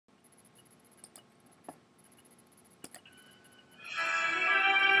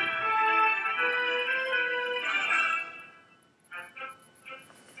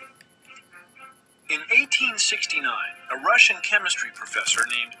Russian chemistry professor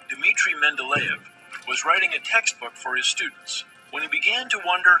named Dmitri Mendeleev was writing a textbook for his students when he began to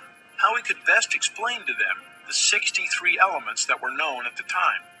wonder how he could best explain to them the 63 elements that were known at the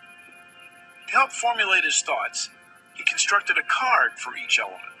time. To help formulate his thoughts, he constructed a card for each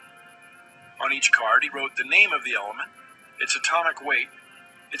element. On each card, he wrote the name of the element, its atomic weight,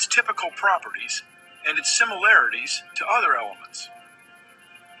 its typical properties, and its similarities to other elements.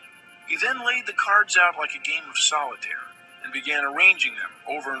 He then laid the cards out like a game of solitaire and began arranging them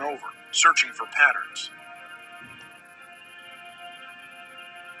over and over, searching for patterns.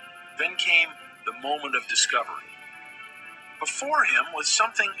 Then came the moment of discovery. Before him was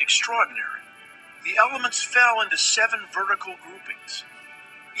something extraordinary. The elements fell into 7 vertical groupings.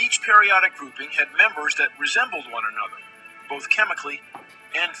 Each periodic grouping had members that resembled one another, both chemically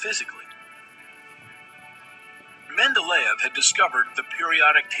and physically. Mendeleev had discovered the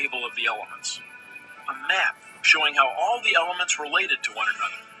periodic table of the elements, a map showing how all the elements related to one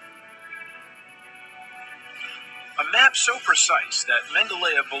another. A map so precise that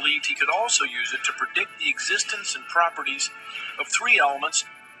Mendeleev believed he could also use it to predict the existence and properties of 3 elements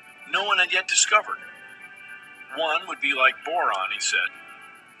no one had yet discovered. One would be like boron, he said,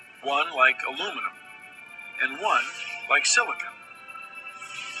 one like aluminum, and one like silicon.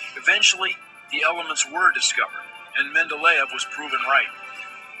 Eventually, the elements were discovered, and Mendeleev was proven right.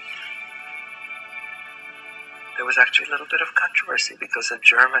 There was actually a little bit of controversy because a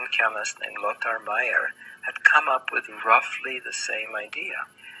German chemist named Lothar Meyer had come up with roughly the same idea,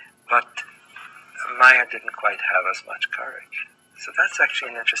 but Meyer didn't quite have as much courage. So that's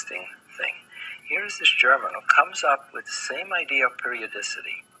actually an interesting thing. Here is this German who comes up with the same idea of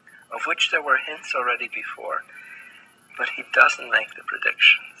periodicity, of which there were hints already before, but he doesn't make the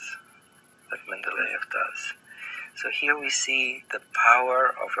predictions that Mendeleev does. So here we see the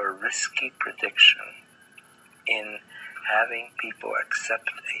power of a risky prediction in having people accept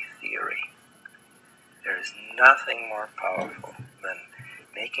a theory. There is nothing more powerful than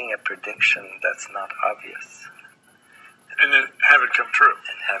making a prediction that's not obvious. And then have it come true.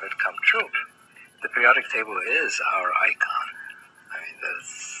 And have it come true. The periodic table is our icon. I mean,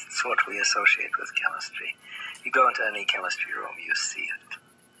 that's what we associate with chemistry. You go into any chemistry room, you see it.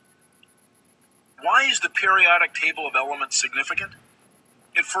 Why is the periodic table of elements significant?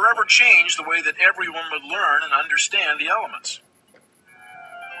 It forever changed the way that everyone would learn and understand the elements.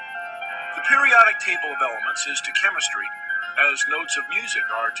 The periodic table of elements is to chemistry as notes of music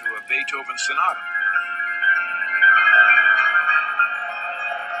are to a Beethoven sonata.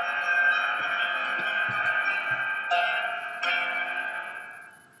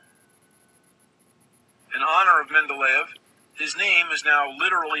 In honor of Mendeleev, his name is now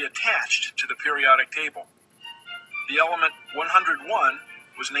literally attached to the periodic table. The element 101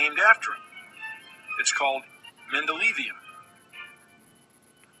 was named after him. It's called Mendeleevium.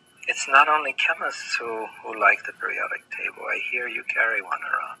 It's not only chemists who like the periodic table. I hear you carry one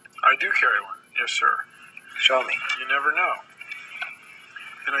around. I do carry one, yes sir. Show me. You never know.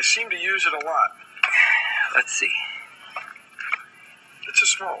 And I seem to use it a lot. Let's see. It's a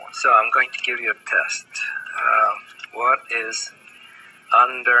small one. So I'm going to give you a test. What is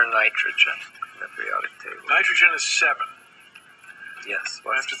under nitrogen in the periodic table? Nitrogen is 7. Yes.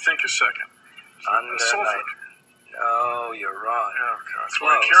 I have to think a second. Under nitrogen. No, you're wrong. Oh, God. That's Close.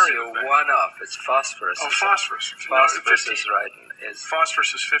 why I carry You're it. one off. It's phosphorus. Oh, phosphorus. Phosphorus 15. is right.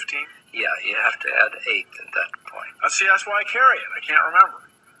 Phosphorus is 15? Yeah, you have to add 8 at that point. See, that's why I carry it. I can't remember.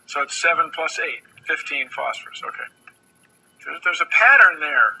 So it's 7 plus 8. 15 phosphorus. Okay. There's a pattern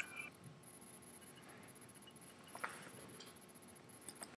there.